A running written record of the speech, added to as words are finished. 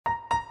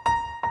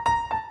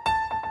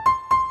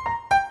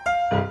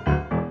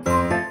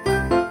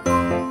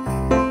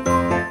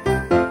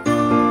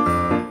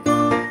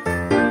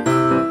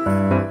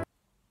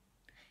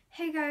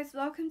guys,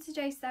 welcome to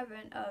day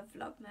 7 of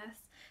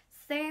Vlogmas.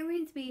 Today I'm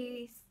going to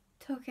be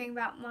talking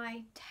about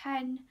my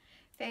 10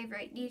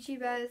 favourite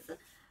YouTubers.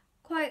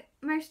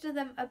 Most of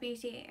them are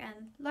beauty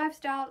and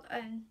lifestyle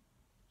and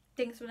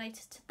things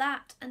related to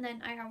that, and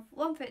then I have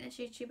one fitness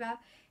YouTuber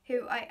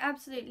who I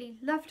absolutely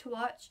love to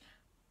watch.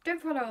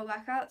 Don't follow all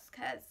workouts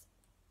because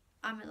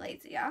I'm a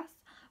lazy ass,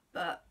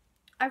 but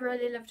I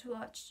really love to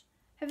watch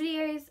her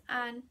videos.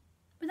 And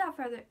without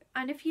further,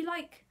 and if you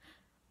like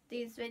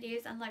these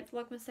videos and like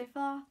Vlogmas so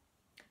far,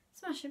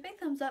 smash a big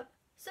thumbs up,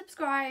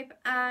 subscribe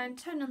and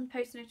turn on the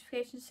post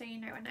notifications so you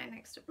know when I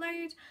next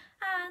upload.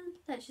 And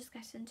let's just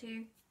get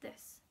into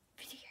this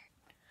video.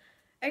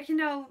 Okay,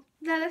 now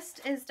the list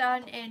is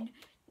done in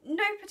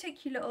no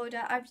particular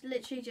order. I've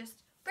literally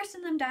just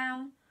written them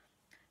down.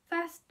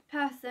 First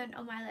person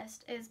on my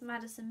list is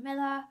Madison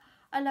Miller.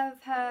 I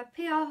love her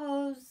PR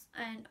hauls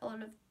and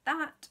all of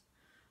that.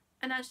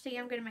 And actually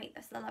I'm going to make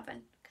this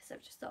 11 because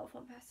I've just thought of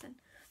one person.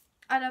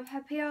 I love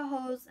her PR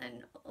hauls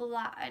and all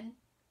that, and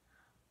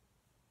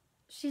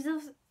she's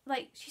also,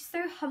 she's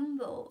so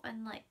humble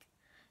and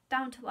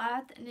down to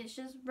earth, and it's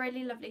just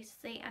really lovely to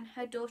see. And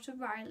her daughter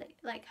Riley,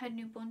 her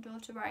newborn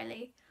daughter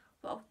Riley,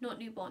 well, not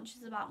newborn,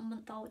 she's about a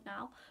month old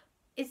now,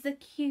 is the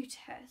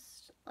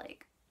cutest.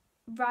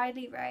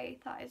 Riley Ray,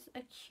 that is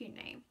a cute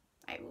name,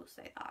 I will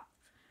say that.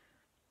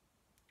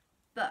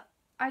 But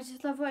I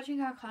just love watching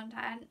her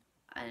content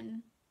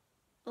and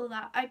all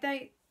that. I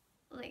don't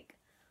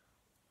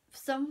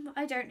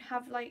I don't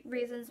have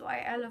reasons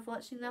why I love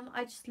watching them.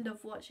 I just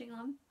love watching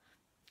them.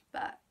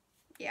 But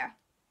yeah.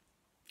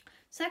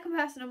 Second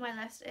person on my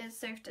list is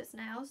Soph Does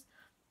Nails.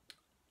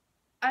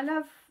 I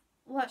love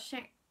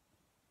watching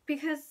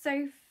because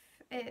Soph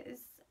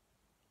is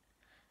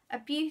a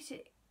UK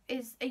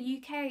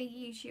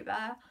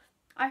YouTuber.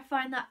 I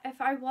find that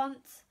if I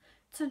want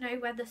to know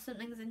whether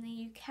something's in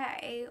the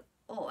UK,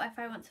 or if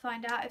I want to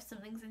find out if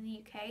something's in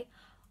the UK,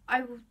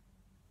 I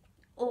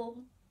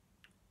will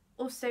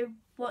also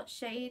what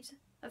shade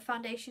of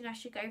foundation I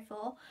should go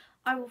for.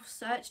 I will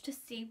search to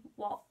see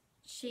what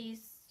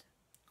she's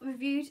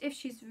reviewed. If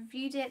she's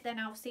reviewed it, then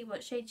I'll see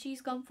what shade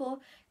she's gone for,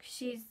 because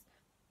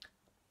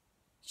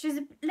she's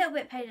a little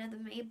bit paler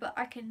than me, but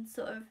I can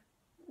sort of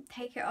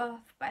take it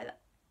off by that.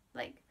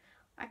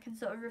 I can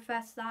sort of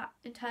refer to that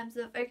in terms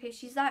of, okay,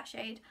 she's that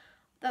shade,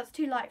 that's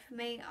too light for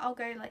me, I'll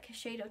go a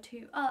shade or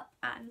two up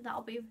and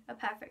that'll be a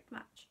perfect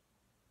match.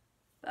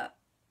 But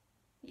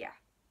yeah.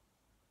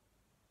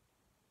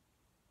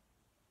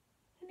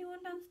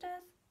 Anyone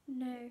downstairs?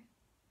 No.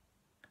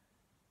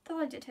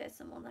 Thought I did hear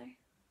someone though.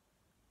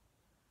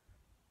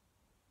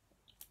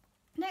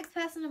 Next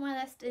person on my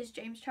list is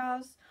James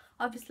Charles.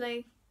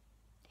 Obviously,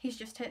 he's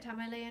just hit 10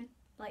 million.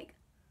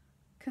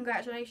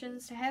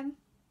 Congratulations to him.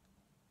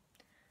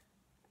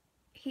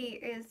 He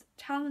is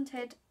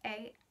talented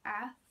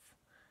AF.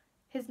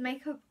 His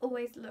makeup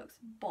always looks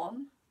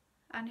bomb,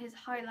 and his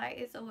highlight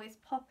is always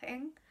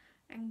popping,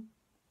 and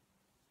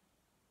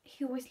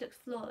he always looks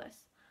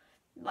flawless.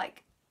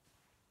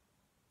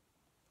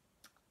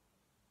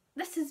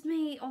 This is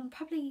me on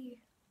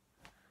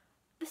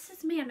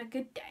a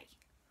good day.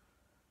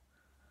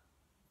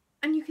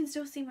 And you can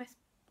still see my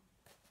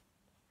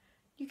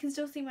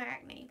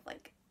acne.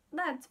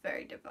 That's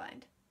very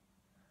defined.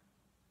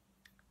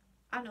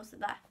 And also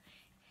that.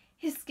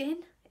 His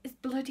skin is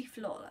bloody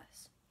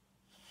flawless.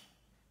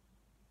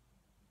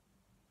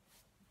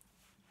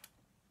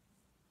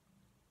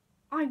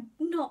 I'm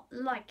not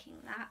liking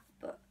that,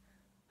 but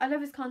I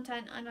love his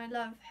content and I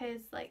love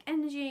his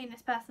energy and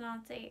his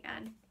personality,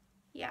 and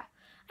yeah.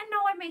 And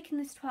now I'm making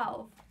this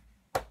 12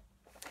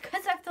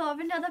 because I've thought of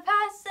another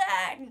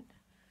person.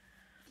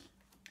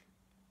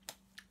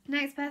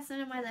 Next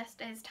person on my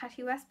list is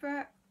Tati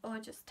Westbrook, or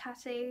just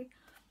Tati.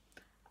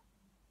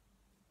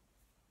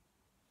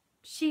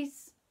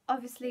 She's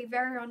obviously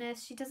very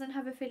honest. She doesn't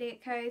have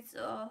affiliate codes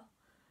or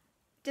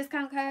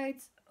discount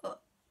codes,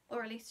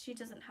 or at least she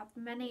doesn't have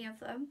many of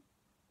them.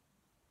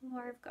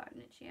 Or I've got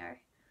an itchy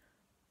eye.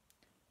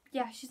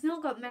 Yeah, she's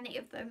not got many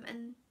of them,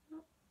 and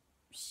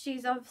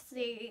she's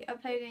obviously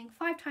uploading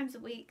 5 times a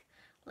week.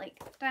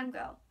 Damn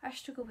girl, I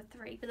struggle with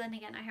 3, but then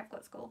again I have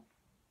got school.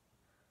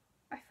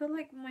 I feel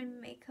like my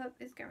makeup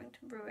is going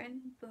to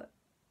ruin, but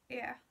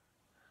yeah.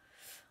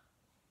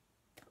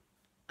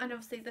 And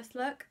obviously this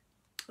look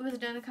was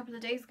done a couple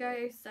of days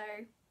ago, so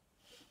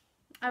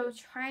I will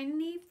try and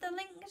leave the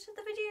link to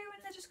the video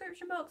in the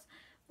description box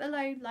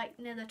below,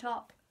 near the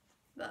top,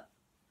 but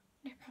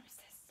no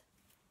promises.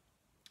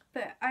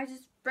 But I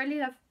just really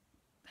love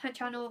her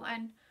channel,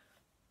 and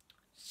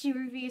she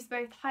reviews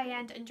both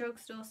high-end and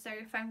drugstore, so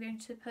if I'm going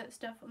to put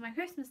stuff on my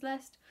Christmas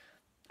list,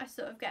 I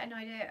sort of get an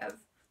idea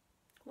of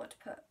what to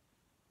put,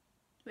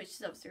 which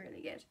is obviously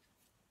really good.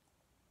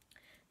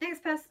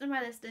 Next person on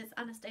my list is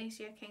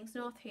Anastasia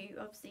Kingsnorth, who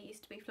obviously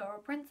used to be Floral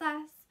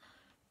Princess.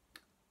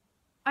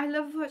 I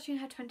love watching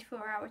her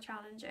 24-hour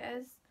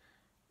challenges,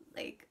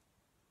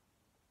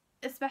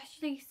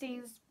 especially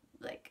since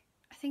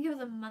I think it was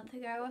a month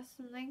ago or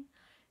something,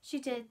 she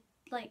did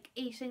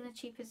eating the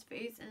cheapest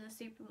foods in the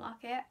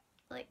supermarket.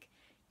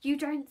 You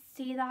don't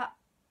see that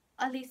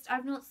At least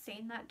I've not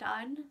seen that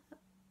done,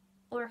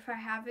 or if I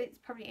have, it's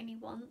probably only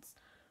once.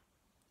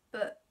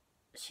 But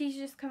she's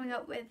just coming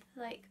up with,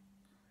 like,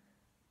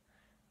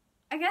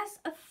 I guess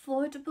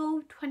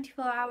affordable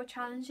 24-hour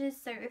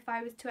challenges. So if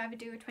I was to ever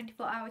do a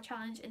 24-hour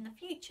challenge in the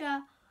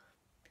future,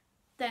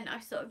 then I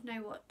sort of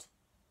know what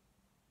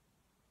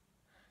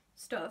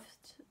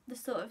the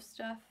sort of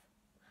stuff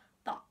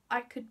that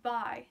I could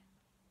buy.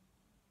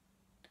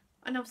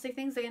 And obviously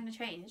things are going to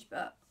change,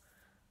 but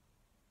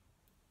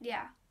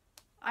yeah,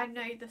 I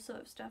know the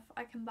sort of stuff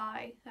I can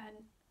buy.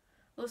 And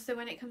also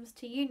when it comes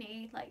to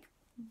uni, like,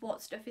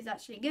 what stuff is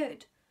actually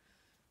good.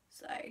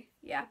 So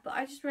yeah, but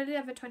I just really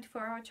love her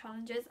 24-hour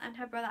challenges, and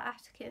her brother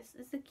Atticus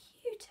is the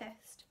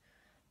cutest.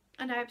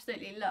 And I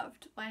absolutely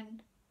loved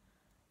when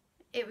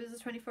it was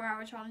a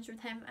 24-hour challenge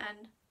with him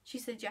and she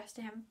said yes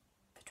to him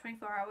for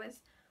 24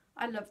 hours.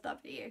 I loved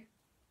that video.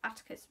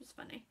 Atticus was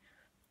funny.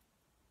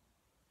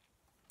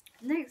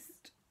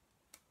 Next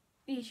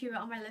YouTuber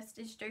on my list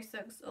is Joe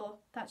Suggs, or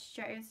that's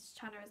Joe's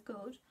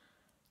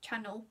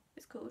channel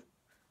is called.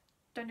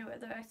 Don't know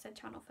whether I said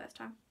channel first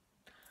time.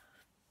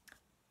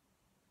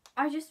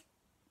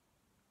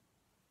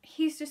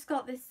 He's just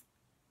got this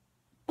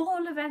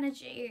ball of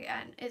energy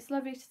and it's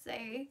lovely to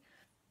see.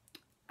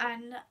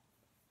 And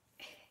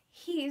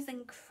he is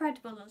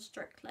incredible on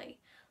Strictly.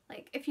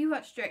 Like, if you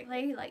watch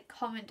Strictly, like,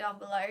 comment down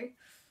below,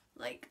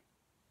 like,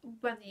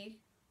 whether you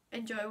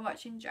enjoy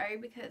watching Joe,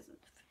 because,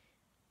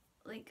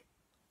 like,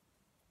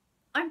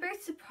 I'm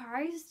both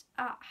surprised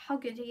at how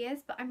good he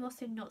is, but I'm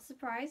also not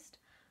surprised.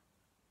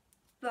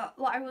 But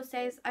what I will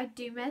say is I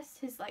do miss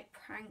his, like,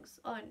 pranks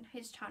on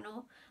his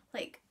channel.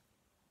 Like,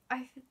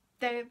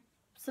 they're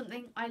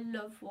something I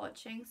love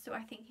watching, so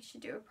I think he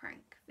should do a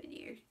prank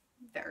video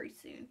very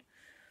soon.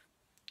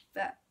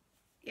 But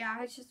yeah,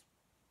 I just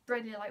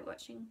really like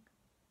watching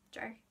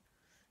Joe.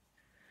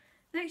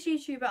 Next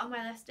YouTuber on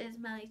my list is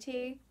Melly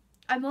T.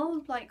 I'm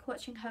more like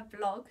watching her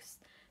vlogs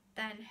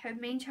than her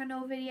main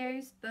channel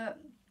videos, but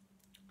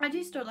I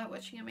do still like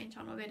watching her main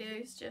channel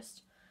videos,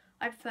 just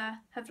I prefer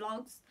her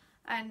vlogs.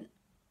 And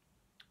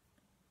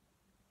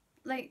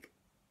like,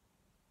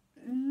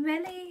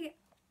 Melly,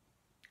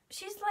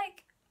 she's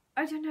like,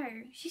 I don't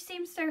know, she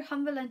seems so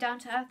humble and down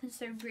to earth and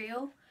so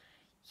real.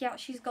 Yeah,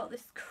 she's got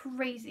this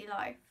crazy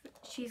life.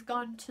 She's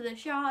gone to the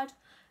Shard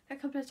a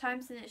couple of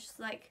times and it's just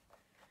like,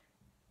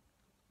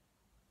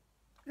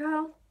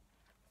 girl,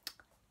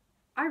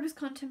 I was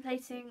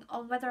contemplating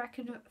on whether I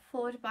could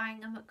afford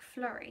buying a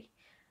McFlurry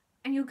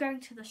and you're going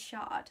to the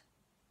Shard.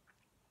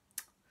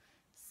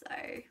 So,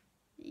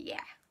 yeah.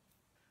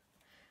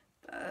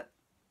 But,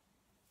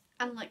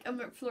 and like a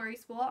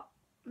McFlurry's what?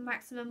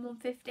 Maximum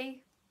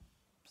 150.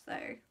 So,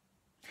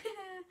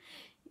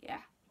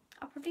 yeah.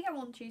 I'll probably get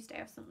one Tuesday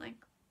or something.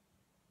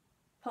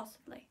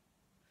 Possibly.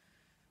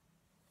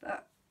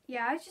 But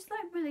yeah, I just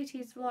like Melly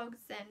T's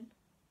vlogs, and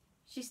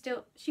she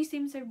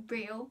seems so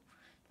real.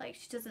 Like,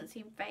 she doesn't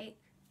seem fake.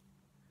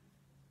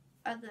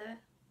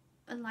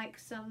 Unlike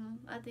some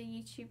other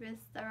YouTubers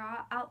that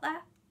are out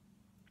there.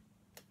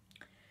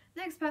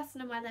 Next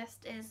person on my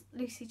list is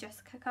Lucy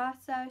Jessica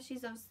Carter.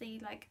 She's obviously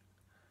like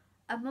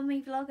a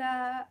mummy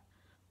vlogger,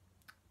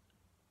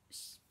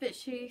 but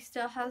she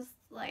still has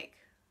like,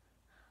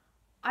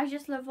 I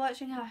just love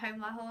watching her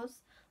homeware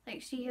hauls.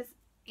 Like, she has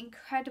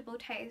incredible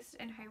taste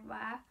in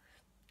homeware.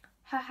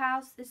 Her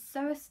house is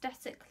so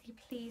aesthetically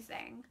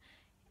pleasing.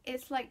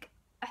 It's like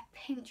a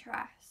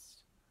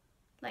Pinterest.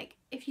 Like,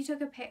 if you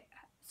took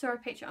saw a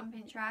picture on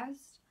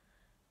Pinterest,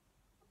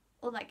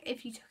 or like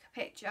if you took a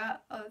picture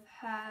of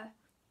her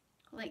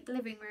like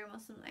living room or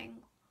something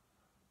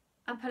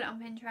and put it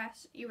on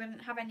Pinterest, you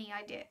wouldn't have any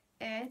idea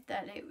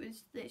that it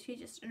was literally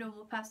just a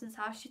normal person's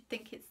house. You'd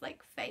think it's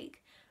like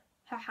fake.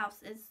 Her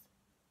house is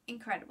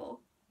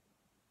incredible.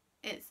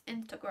 It's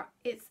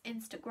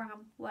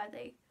Instagram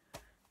worthy.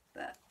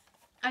 But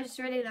I just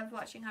really love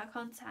watching her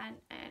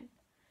content, and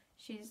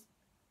she's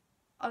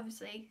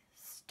obviously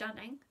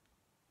stunning.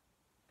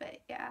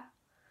 But yeah,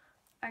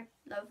 I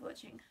love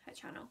watching her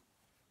channel.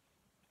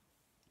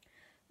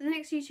 The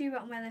next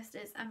YouTuber on my list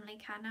is Emily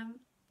Canham.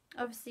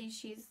 Obviously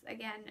she's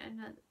again a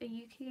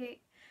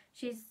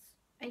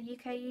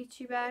UK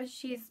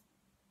YouTuber.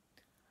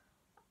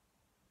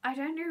 I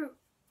don't know,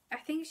 I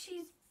think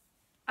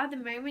at the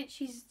moment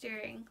she's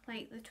doing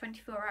like the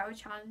 24-hour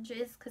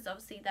challenges, because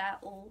obviously they're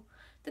all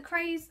the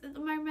craze at the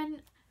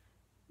moment.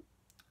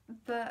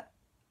 But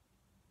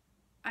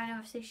I know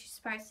obviously she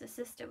surprised her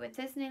sister with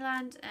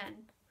Disneyland,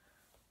 and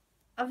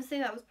obviously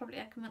that was probably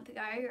like a month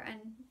ago, and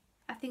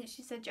I think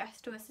she said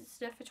yes to her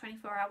sister for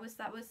 24 hours.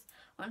 That was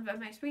one of her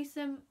most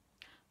recent.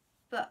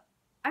 But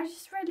I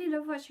just really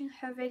love watching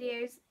her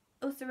videos,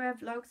 also her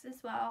vlogs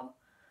as well.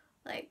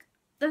 Like,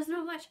 there's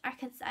not much I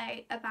can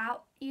say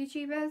about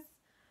YouTubers,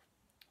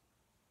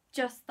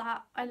 just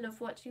that I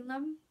love watching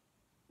them,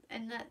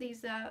 and that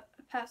these are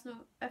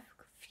a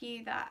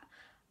few that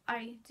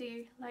I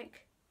do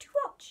like to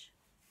watch.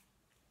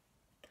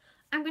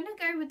 I'm going to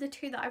go with the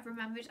two that I've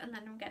remembered, and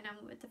then I'm getting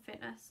on with the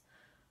fitness.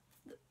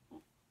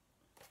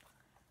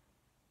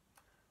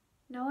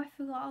 No, I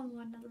forgot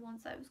one of the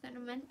ones I was going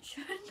to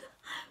mention.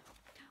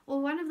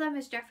 Well, one of them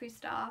is Jeffree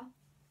Star.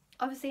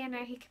 Obviously, I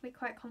know he can be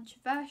quite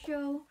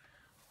controversial,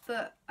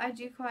 but I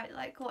do quite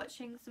like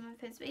watching some of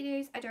his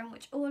videos. I don't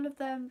watch all of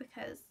them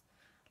because,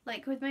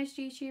 like with most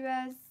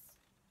YouTubers,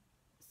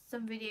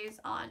 some videos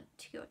aren't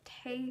to your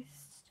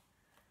taste.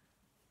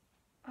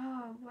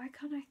 Oh, why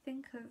can't I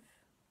think of...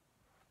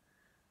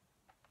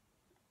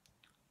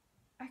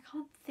 I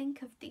can't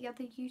think of the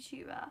other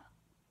YouTuber,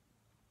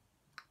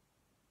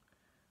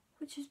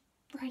 which is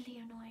really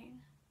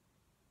annoying.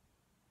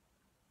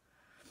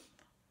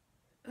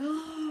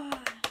 Ugh.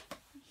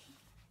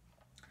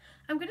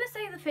 I'm going to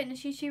say the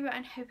fitness YouTuber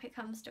and hope it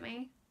comes to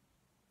me.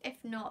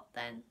 If not,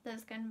 then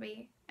there's going to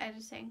be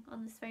editing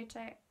on this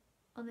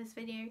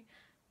video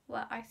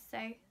where I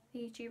say the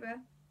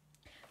YouTuber.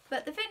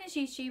 But the fitness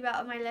YouTuber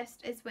on my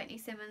list is Whitney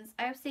Simmons.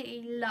 I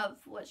absolutely love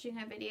watching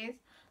her videos.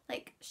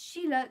 Like,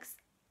 she looks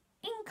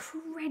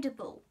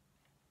incredible.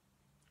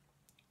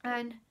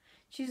 And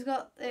she's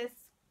got this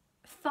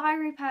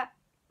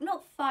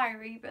not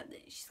fiery, but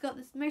she's got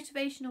this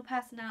motivational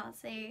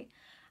personality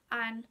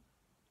and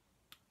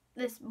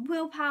this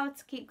willpower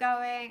to keep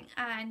going,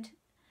 and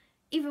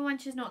even when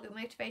she's not got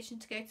motivation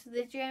to go to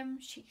the gym,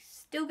 she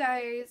still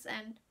goes.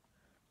 And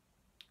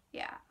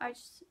yeah, I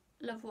just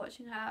love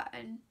watching her,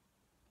 and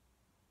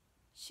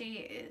she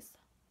is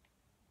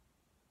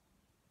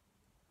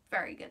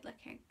very good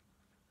looking.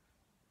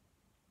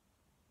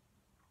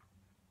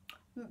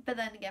 But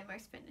then again,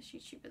 most fitness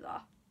YouTubers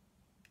are.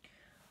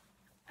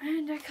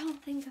 And I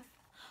can't think of...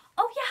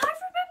 Oh yeah, I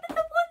remember the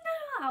one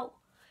now!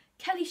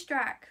 Kelly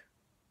Strack.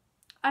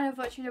 I love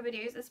watching her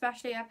videos,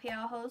 especially her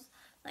PR hauls.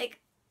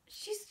 Like,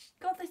 she's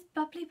got this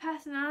bubbly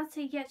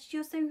personality, yet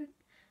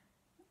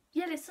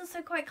it's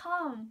also quite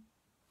calm.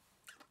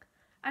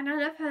 And I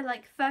love her,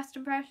 like, first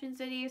impressions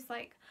videos,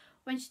 like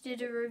when she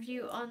did a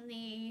review on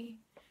the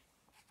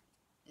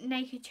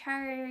Naked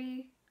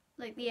Cherry,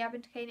 like the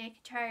Urban Decay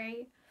Naked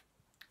Cherry.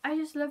 I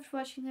just loved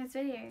watching those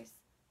videos.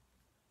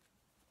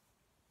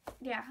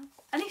 Yeah,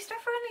 at least I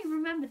finally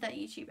remembered that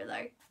YouTuber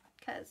though,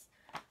 because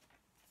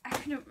I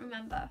couldn't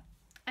remember,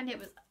 and it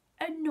was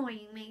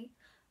annoying me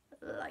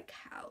like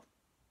hell.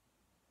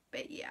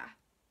 But yeah,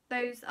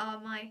 those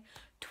are my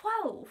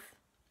 12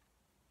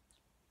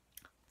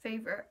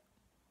 favourite,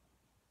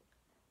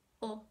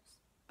 or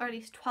at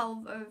least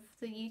 12 of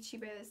the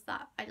YouTubers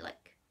that I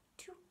like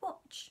to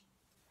watch.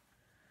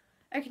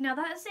 Okay, now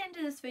that's the end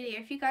of this video.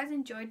 If you guys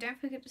enjoyed, don't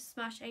forget to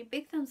smash a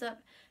big thumbs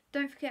up.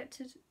 Don't forget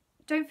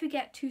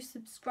to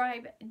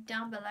subscribe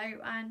down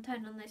below and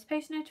turn on those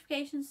post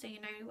notifications so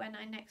you know when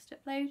I next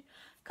upload.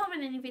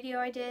 Comment any video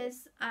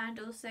ideas, and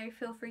also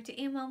feel free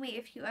to email me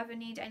if you ever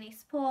need any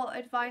support,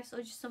 advice,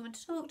 or just someone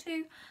to talk to.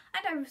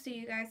 And I will see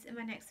you guys in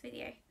my next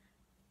video.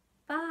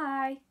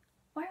 Bye!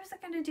 Why was I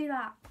going to do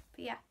that?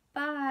 But yeah,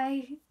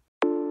 bye!